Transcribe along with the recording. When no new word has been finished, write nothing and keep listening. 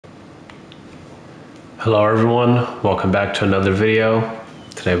Hello everyone, welcome back to another video.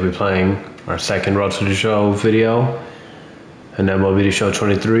 Today we'll be playing our second Road to the Show video and MLB The Show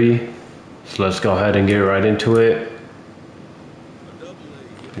 23. So let's go ahead and get right into it.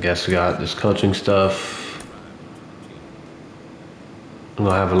 I guess we got this coaching stuff. I'm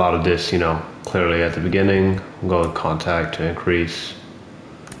gonna have a lot of this, clearly at the beginning. I'm going with contact to increase.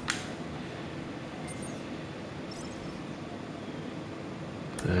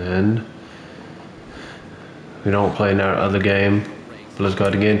 And we don't play in our other game, but let's go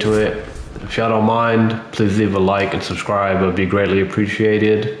ahead and get into it. If y'all don't mind, please leave a like and subscribe. It would be greatly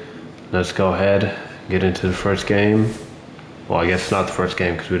appreciated. Let's go ahead and get into the first game. Well, I guess not the first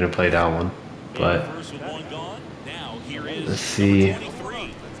game because we didn't play that one. But let's see.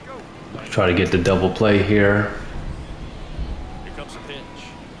 Try to get the double play here. Here comes a pitch.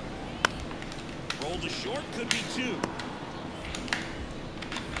 Roll to short, could be two.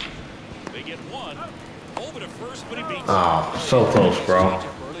 They get one. Over to first, but he beats. Oh, so close, bro.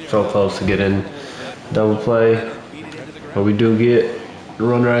 So close to getting double play. But we do get the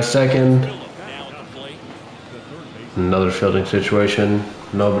runner at second. Another fielding situation.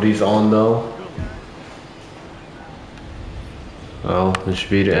 Nobody's on though. Well, this should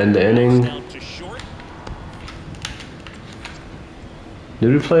be to end the inning.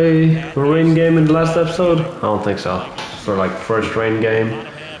 Did we play a rain game in the last episode? I don't think so. Sort of like first rain game.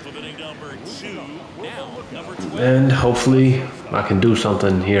 And hopefully I can do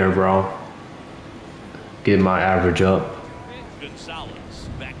something here, bro. Get my average up.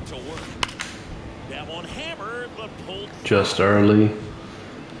 Just early.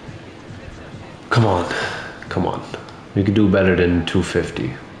 Come on. Come on. We could do better than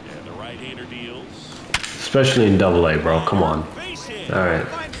 250. Especially in Double A, bro. Come on. Alright.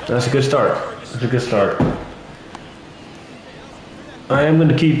 That's a good start. That's a good start. I am going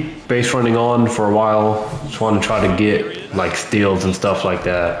to keep base running on for a while. Just want to try to get like steals and stuff like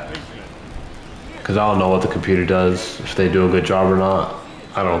that. Because I don't know what the computer does. If they do a good job or not.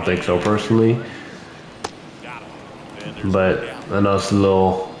 I don't think so personally. But I know it's a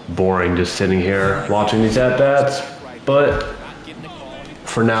little boring just sitting here watching these at-bats. But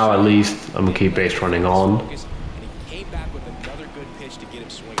for now at least, I'm going to keep base running on.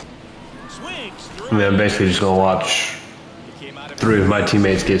 And then I'm basically just going to watch 3 of my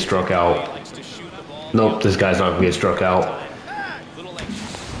teammates get struck out. Nope, this guy's not going to get struck out.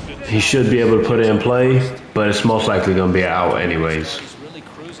 He should be able to put it in play, but it's most likely going to be out anyways.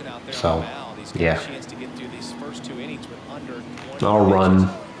 So, yeah. I'll run,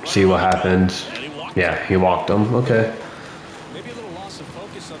 see what happens. Yeah, he walked him. Okay.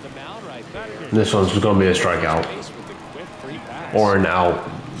 This one's going to be a strikeout. Or an out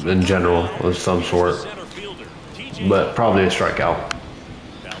in general of some sort. But probably a strikeout.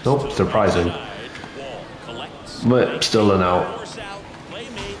 Nope, surprising. But still an out.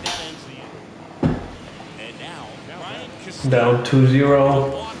 Down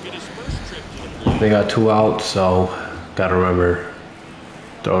 2-0. They got 2 outs, so gotta remember,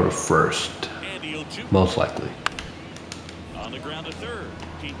 throw to first. Most likely.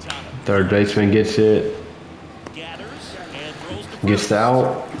 Third baseman gets it. Gets the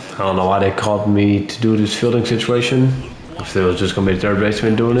out. I don't know why they called me to do this fielding situation. If it was just going to be the third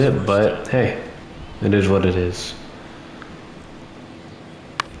baseman doing it. But, hey, it is what it is.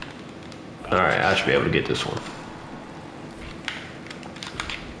 Alright, I should be able to get this one.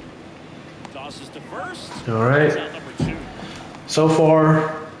 Alright. So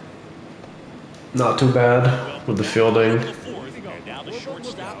far, not too bad with the fielding.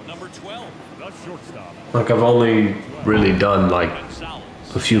 Like, I've only really done, like,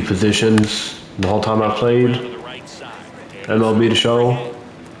 a few positions the whole time I played MLB The Show.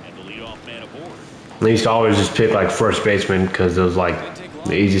 I used to always just pick like first baseman because it was like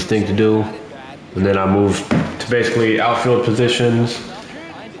the easiest thing to do. And then I moved to basically outfield positions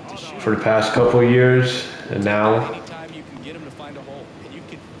for the past couple of years. And now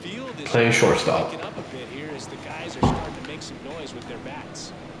playing shortstop.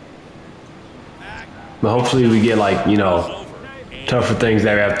 But hopefully we get like, tougher things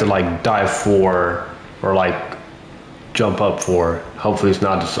that we have to like dive for or like jump up for. Hopefully it's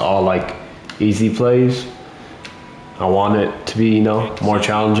not just all like easy plays. I want it to be, more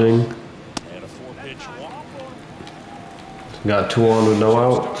challenging. Got 2 on with no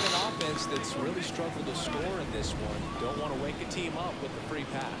out.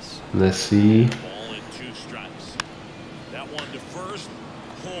 Let's see.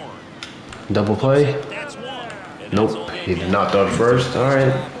 Double play. Nope, he did not throw to first. All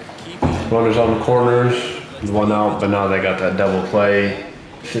right. Runners on the corners. 1 out, but now they got that double play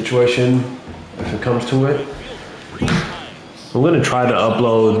situation. if it comes to it. I'm gonna try to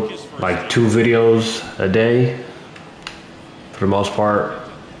upload like 2 videos a day for the most part.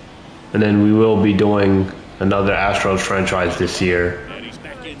 And then we will be doing another Astros franchise this year.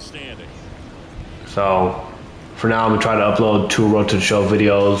 So for now, I'm gonna try to upload 2 Road to the Show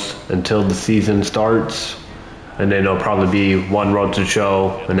videos until the season starts. And then there'll probably be 1 Road to the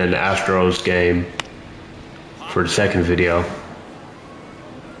Show and then the Astros game for the second video.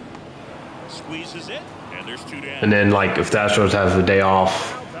 Squeezes it, and there's 2 down. And then like if the Astros has a day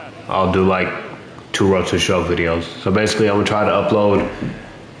off, I'll do like 2 Road to the Show videos. So basically I'm gonna try to upload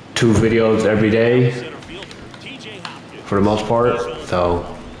 2 videos every day for the most part.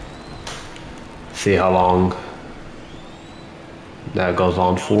 So see how long that goes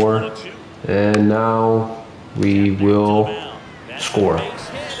on for. And now we will score.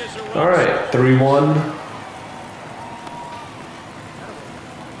 All right, 3-1.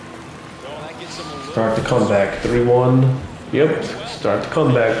 Start the comeback, 3-1. Yep, start the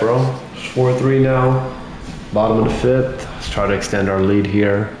comeback, bro. It's 4-3 now. Bottom of the 5th. Let's try to extend our lead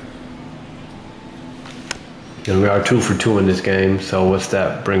here. And we are 2 for 2 in this game. So what's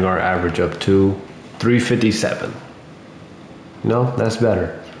that bring our average up to? 357. No, that's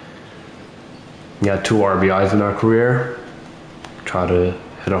better. We got 2 RBIs in our career. Try to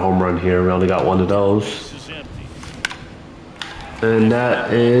hit a home run here. We only got 1 of those. And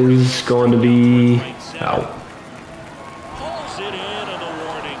that is going to be out.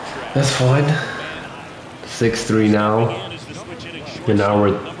 That's fine. 6-3 now. And now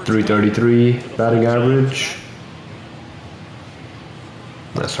we're 333 batting average.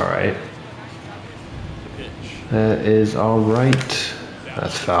 That's alright. That is alright.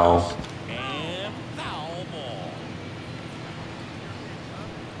 That's foul.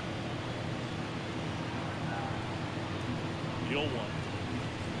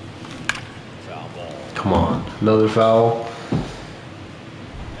 Come on, another foul.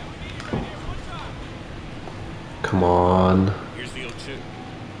 Come on.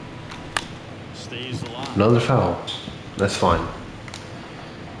 Another foul. That's fine.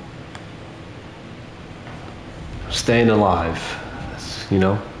 Staying alive. That's, you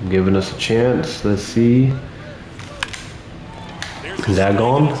know, giving us a chance. Let's see. Is that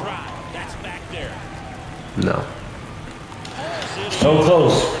gone? No. So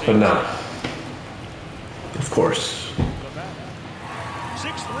close, but no. Of course.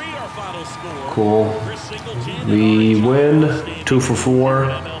 Cool. We win 2 for 4.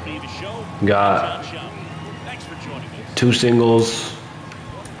 Got 2 singles.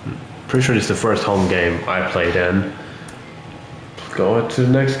 Pretty sure this is the first home game I played in. Let's go to the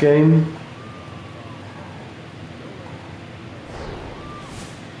next game.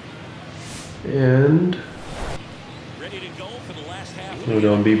 And we're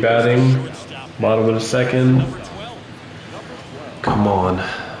going to be batting bottom of the 2nd. Come on.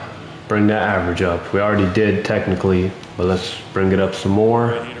 Bring that average up. We already did technically, but let's bring it up some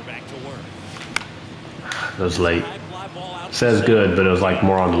more. That was late. It says good, but it was like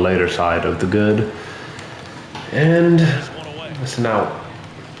more on the later side of the good. And it's an out.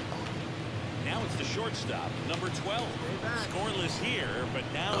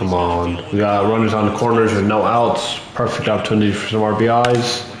 Come on. We got runners on the corners with no outs. Perfect opportunity for some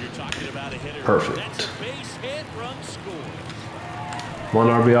RBIs. Perfect. 1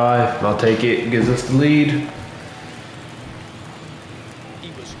 RBI. I'll take it. Gives us the lead.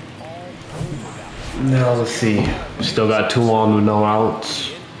 Now let's see. Still got 2 on with no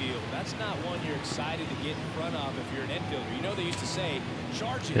outs.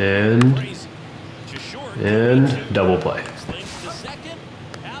 And double play.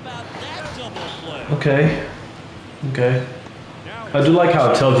 Okay. Okay. I do like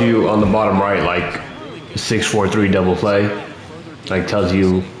how it tells you on the bottom right, like 6-4-3 double play. Like tells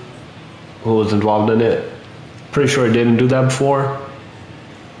you who was involved in it. Pretty sure it didn't do that before.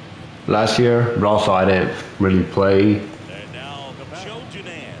 Last year, but also I didn't really play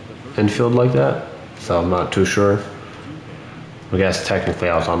infield like that, so I'm not too sure. I guess technically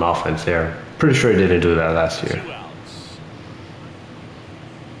I was on offense there. Pretty sure it didn't do that last year.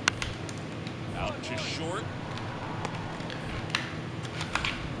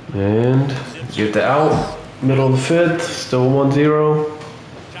 And get the out, middle of the 5th, still 1-0.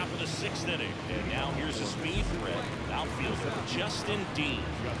 Top of the 6th inning, and now here's a speed threat. Outfielder Justin Dean.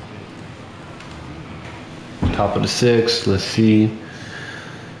 Top of the 6th, let's see.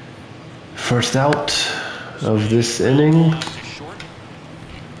 First out of this inning.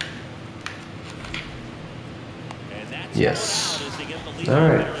 Yes. All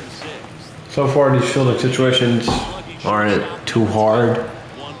right. So far, these fielding situations aren't too hard.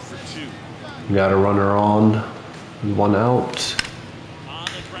 We got a runner on, 1 out. On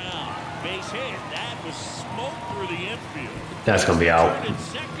the ground, base hit. That was smoke through the infield. That's gonna be out.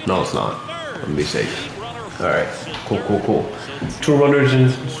 No, it's not. I'm gonna be safe. All right, cool. Two runners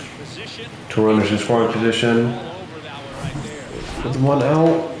in scoring position. With 1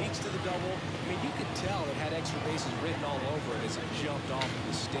 out.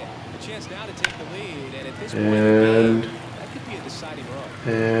 And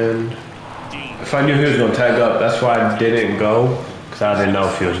if I knew he was going to tag up, that's why I didn't go, because I didn't know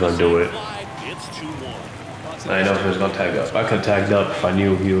if he was going to do it. I didn't know if he was going to tag up. I could have tagged up if I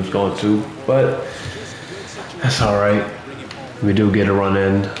knew he was going to, but that's all right. We do get a run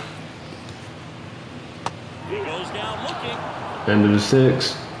in. End of the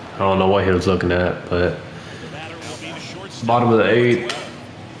 6th. I don't know what he was looking at, but bottom of the 8th.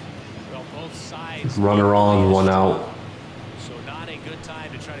 Runner on, 1 out.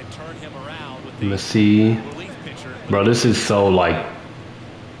 Let's see. Bro, this is so like,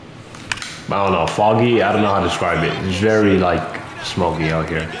 I don't know, foggy. I don't know how to describe it. It's very like smoky out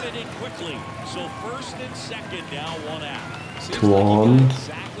here. 2 on.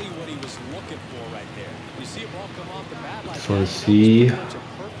 So let's see.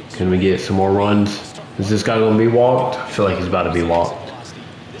 Can we get some more runs? Is this guy gonna be walked? I feel like he's about to be walked.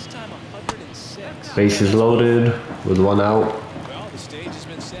 Bases loaded with 1 out.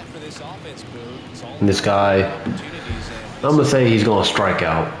 And this guy, I'm gonna say he's gonna strike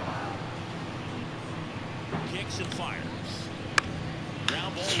out.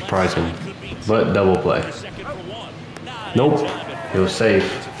 Surprising, but double play. Nope, it was safe.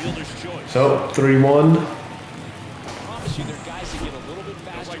 So 3-1.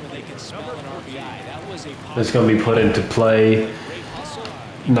 It's gonna be put into play.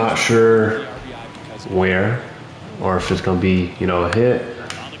 Not sure where, or if it's gonna be, you know, a hit.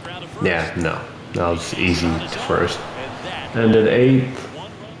 Yeah, no. That was easy to first. Ended 8th.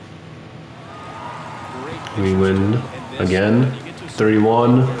 We win again.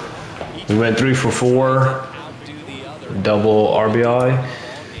 3-1. We went 3 for 4. Double RBI.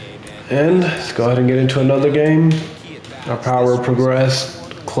 And let's go ahead and get into another game. Our power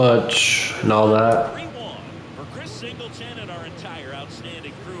progressed, clutch, and all that.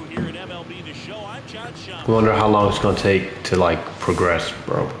 I wonder how long it's going to take to like progress,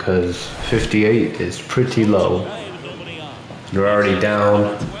 bro, because 58 is pretty low. They're already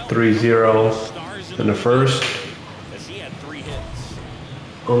down 3-0 in the first.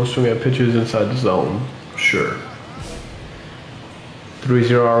 Oh, so we got pitchers inside the zone. Sure.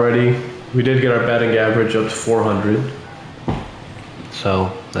 3-0 already. We did get our batting average up to 400.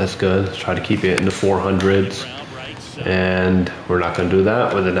 So that's good. Let's try to keep it in the 400s. And we're not going to do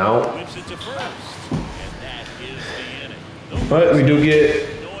that with an out. But we do get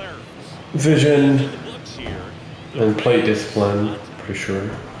vision and plate discipline, pretty sure.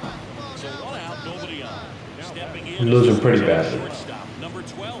 We're losing pretty badly.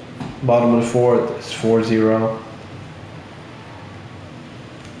 Bottom of the 4th is 4-0.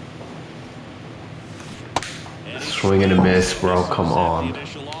 Swing and a miss, bro. Come on.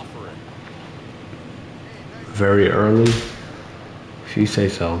 Very early, if you say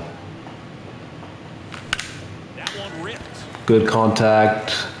so. Good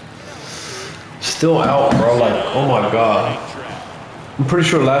contact. Still out, bro. Like, oh my god. I'm pretty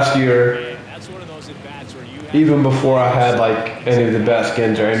sure last year, even before I had like any of the best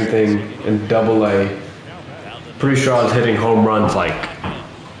skins or anything in AA, pretty sure I was hitting home runs like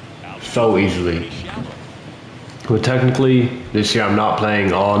so easily. But technically, this year I'm not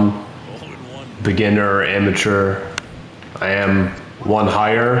playing on beginner or amateur. I am 1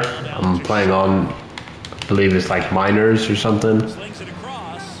 higher. I'm playing on, I believe it's like minors or something.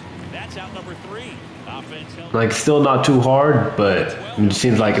 Like, still not too hard, but it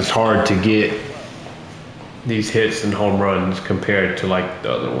seems like it's hard to get these hits and home runs compared to like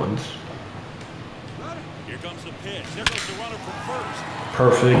the other ones.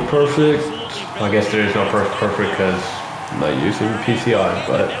 Perfect. I guess there is no perfect because I'm not using PCI,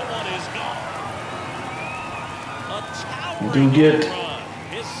 but we do get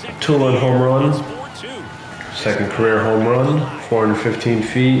 2-run home run. Second career home run, 415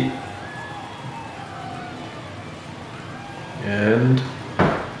 feet. And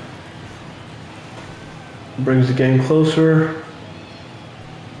brings the game closer.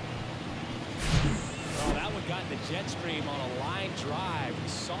 Oh, that one got the jet stream on a line drive. We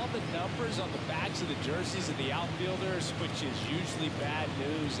saw the numbers on the backs of the jerseys of the outfielders, which is usually bad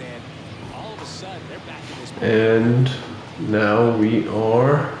news, and all of a sudden they're back in this. And now we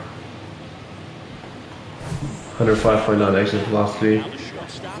are 105.9 exit velocity.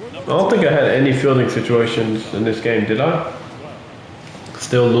 I don't think I had any fielding situations in this game, did I?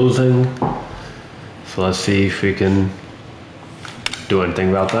 Still losing. So let's see if we can do anything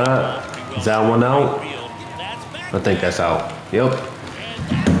about that. Is that one out? I think that's out. Yep.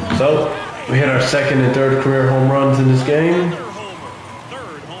 So we hit our second and third career home runs in this game.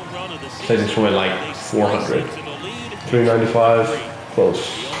 I think this went like 400. 395. Close.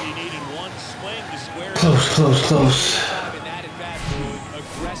 Close.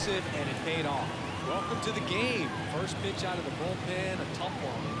 Aggressive, and it paid off. Welcome to the game. First pitch out of the bullpen, a tough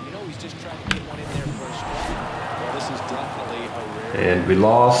one. You know he's just trying to get one in there for a strike. Well, this is definitely a rare. And we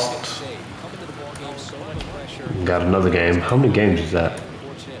lost. Got another game. How many games is that?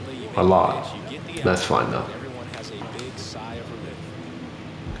 A lot. That's fine though. Everyone has a big sigh of relief.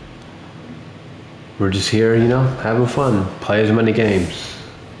 We're just here, you know, having fun. Play as many games.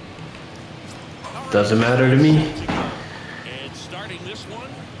 Doesn't matter to me.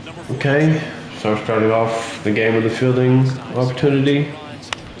 Okay, so we're starting off the game with a fielding opportunity.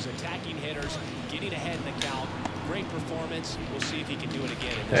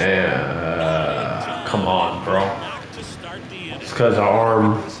 Come on, bro. It's because our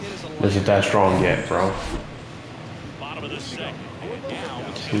arm isn't that strong yet, bro.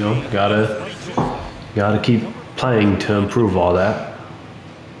 You know, gotta keep playing to improve all that.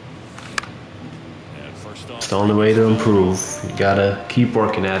 It's the only way to improve. You gotta keep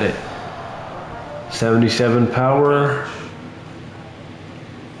working at it. 77 power.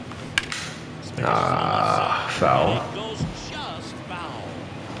 Foul.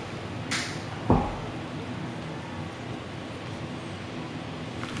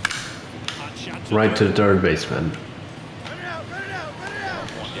 Right to the third baseman.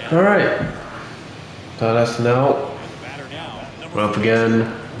 All right. So that's an out. We're up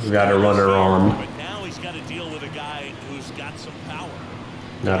again. We got a runner on.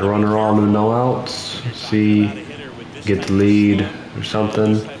 Got a runner on with no outs. See, get the lead or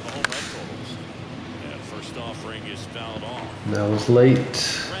something. That was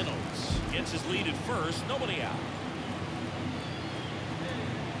late.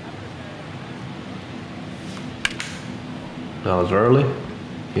 That was early.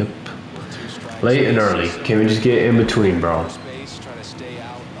 Yep. Late and early. Can we just get in between, bro?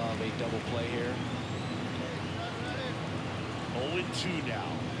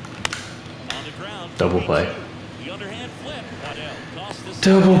 Double play.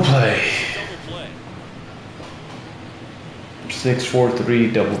 Double play.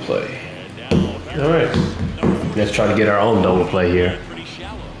 6-4-3 double play. All right. Let's try to get our own double play here.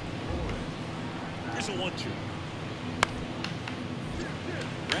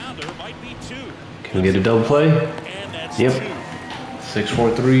 Can we get a double play? Yep.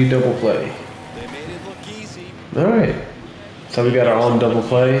 6-4-3 double play. All right. So we got our own double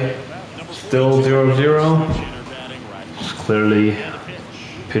play. Still 0-0. It's clearly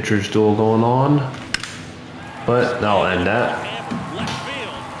pitcher's duel going on. But I'll end that.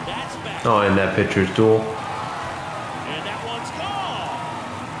 I'll end that pitcher's duel.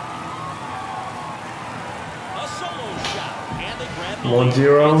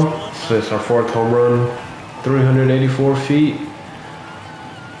 1-0. So it's our fourth home run. 384 feet.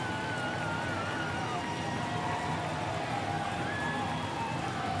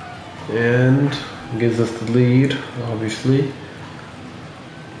 And gives us the lead, obviously.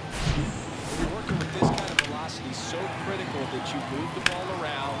 Working with this kind of velocity, so critical that you move the ball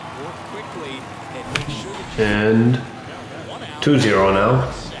around, work quickly, and make sure that you... And 2-0 now.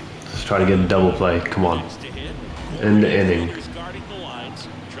 Let's try to get a double play. Come on. End the inning.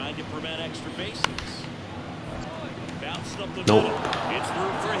 Nope.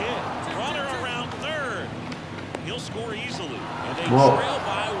 Well,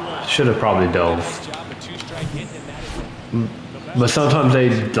 should have probably dove. But sometimes they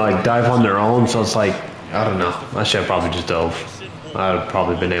like dive on their own, so it's like, I don't know. I should have probably just dove. I'd have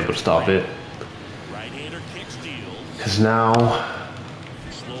probably been able to stop it. Because now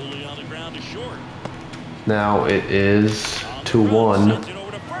it is 2-1.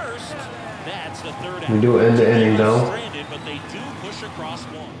 We do end the inning though.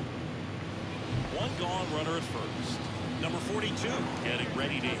 Runner at first. Number 42 getting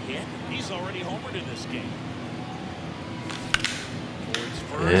ready to hit. He's already homered in this game.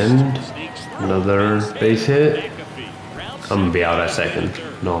 And another base hit. I'm gonna be out at second.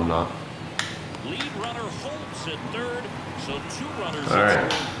 No, I'm not. All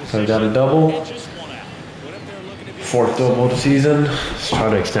right, so we got a double. Fourth double of the season. Let's try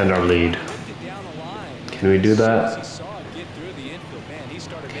to extend our lead. Can we do that?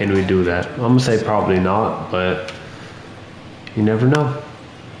 Can we do that? I'm gonna say probably not, but you never know.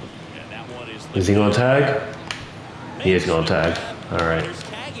 Is he gonna tag? He is gonna tag. All right.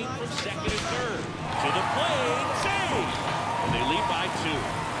 Tagging from second and third. To the plate, save. And they lead by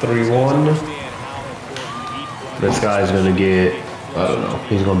 2. 3-1. This guy's gonna get, I don't know,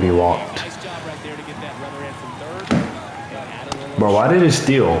 he's gonna be walked. Nice job right there to get that runner in from third. And add a little Bro, why did it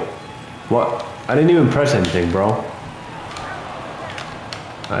steal? What? I didn't even press anything, bro.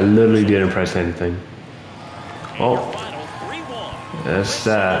 I literally didn't press anything. Oh, Final 3-1. that's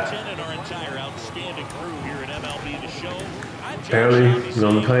that. And our entire outstanding crew here at MLB The Show. I'm Josh Apparently, Odyssey. we're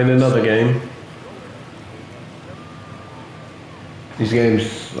gonna be playing another game. These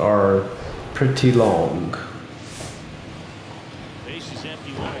games are pretty long. Base is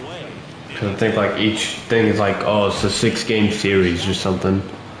empty, one away. Cause I think like each thing is like, oh, it's a 6-game series or something.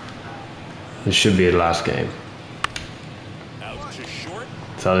 This should be the last game. Out to short.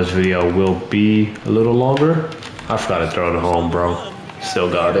 So this video will be a little longer. I forgot to throw it home, bro.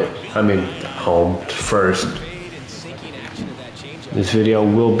 Still got it. I mean, home first. fade and sinking action of that changeup. This video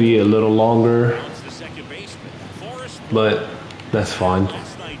will be a little longer, Runs the second baseman. Forrest but that's fine.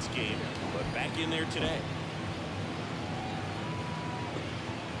 last night's game, but back in there today.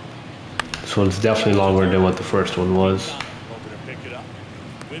 This one's definitely longer than what the first one was. Hoping to pick it up.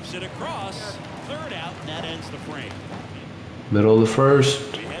 Whips it across. Third out, and that ends the frame. Middle of the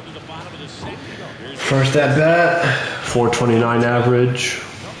first. We head to the bottom of the second. Here's First at bat, 429 average.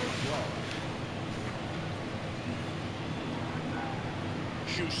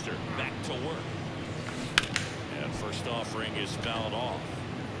 Schuster back to work. And first offering is fouled off.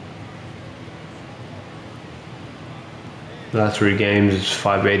 Last 3 games is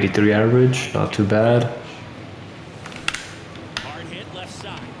 583 average. Not too bad. Hard hit left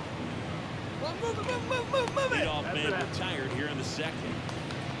side. Leadoff man retired here in the second.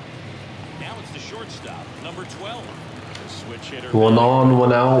 Now it's the shortstop, number 12. The switch hitter. 1 on,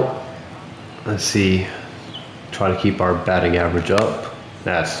 1 out. Let's see. Try to keep our batting average up.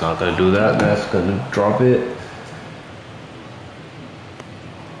 That's not gonna do that. That's gonna drop it.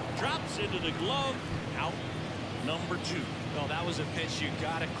 Drops into the glove. Out, number 2. No, that was a pitch you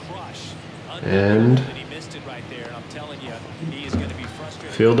gotta crush. And And he missed it right there. And I'm telling you, he is going to be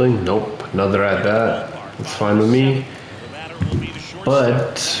frustrated. fielding. Nope. Another at bat. That's fine with me. The batter will be the shortstop, But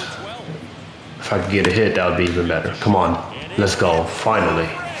number 12. if I could get a hit, that would be even better. Come on. Let's go. Finally.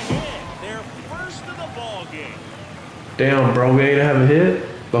 They're first in the ball game. Damn, bro. We ain't have a hit.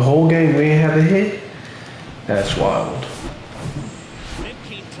 The whole game we ain't have a hit. That's wild. Nick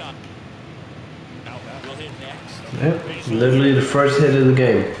Quinton. Will hit next. Yep. Literally the first hit of the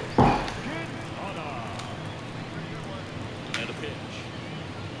game. And a pitch.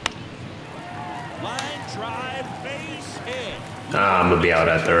 Line drive, base hit. I'm gonna be out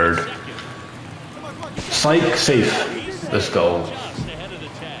at third. Psych, safe. Let's go. Just ahead of the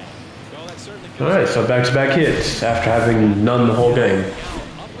tag. Well, that certainly All right, so back-to-back hits after having none the whole game.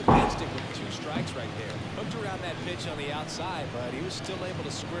 Up against it with 2 strikes right there. Hooked around that pitch on the outside, but he was still able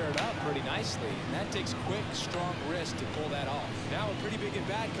to square it up pretty nicely. And that takes quick, strong wrist to pull that off. Now a pretty big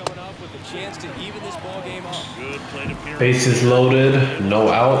at-bat coming up with a chance to even this ball game up. Good plate appearance. Bases loaded, no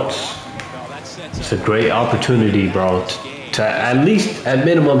outs. Well, that sets It's up a great opportunity, bro, to at least, at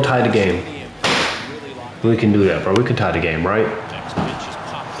minimum, tie the game. really locked We can do that, bro. We can tie the game, right? Next pitch is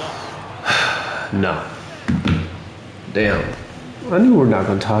popped up. No. Damn. I knew we're not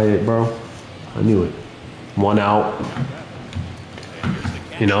gonna tie it, bro. I knew it. 1 out.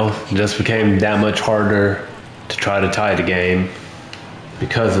 You know, it just became that much harder to try to tie the game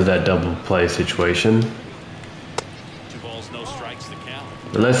because of that double play situation. 2 balls, no strikes to count.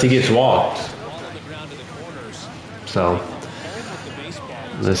 Unless he gets walked. ball on the ground to the corners. So, Home with the baseball.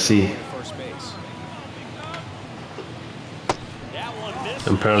 let's see. First base. That one missed.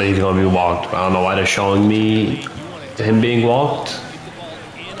 Apparently he's gonna be walked. I don't know why they're showing me him being walked. Keep the ball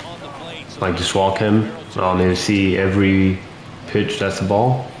in on the plate. So Like just walk him. I don't need to see every pitch that's the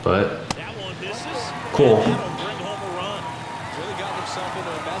ball, but that one misses. cool. That'll bring home a run. Really got himself into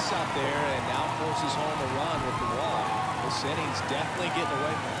a mess out there and now forces home a run with the wall. This inning's definitely getting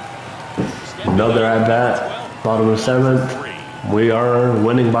away from him. Another at bat, bottom of the 7th. We are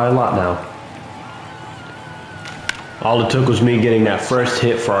winning by a lot now. All it took was me getting that first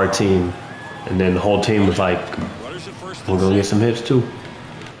hit for our team, and then the whole team was like, Runners at first we're and gonna get second. some hits too.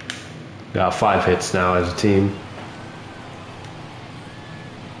 Got 5 hits now as a team.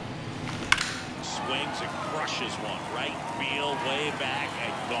 Swings and crushes one. Right field, way back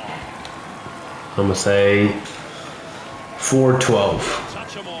and gone. I'm gonna say 412.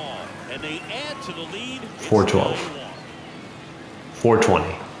 Touch them all. And they add to the lead. It's 412. 9-1.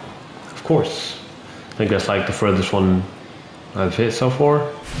 420. Of course. I think that's like the furthest one I've hit so far.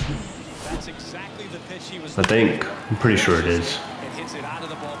 That's exactly he was. I think. I'm pretty sure it is. And hits it out of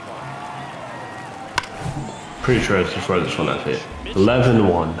the ballpark. Pretty sure it's the furthest one I've hit.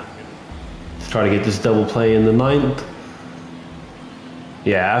 11-1. Let's try to get this double play in the 9th.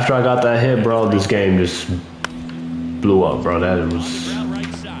 Yeah, after I got that hit, bro, this game just blew up, bro. That was...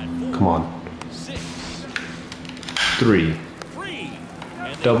 Come on. 3.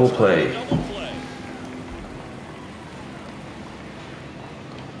 Double play.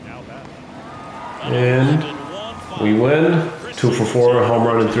 And we win. 2 for 4, home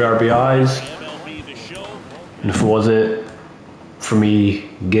run and 3 RBIs. And if it wasn't for me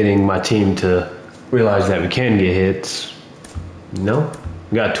getting my team to realize that we can get hits, no.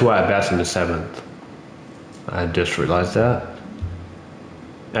 We got 2 at-bats in the 7th. I just realized that.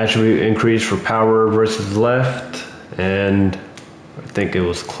 Attribute increase for power versus left, and I think it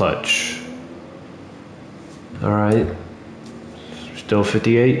was clutch. Alright. Still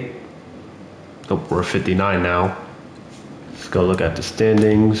 58. Oh, we're 59 now. Let's go look at the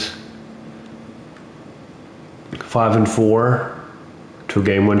standings. 5-4.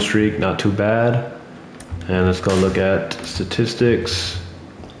 2-game win streak, not too bad. And let's go look at statistics.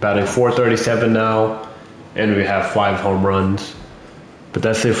 Batting .437 now, and we have 5 home runs. But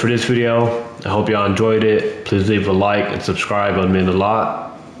that's it for this video. I hope y'all enjoyed it. Please leave a like and subscribe. It would mean a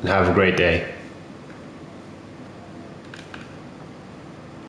lot. And have a great day.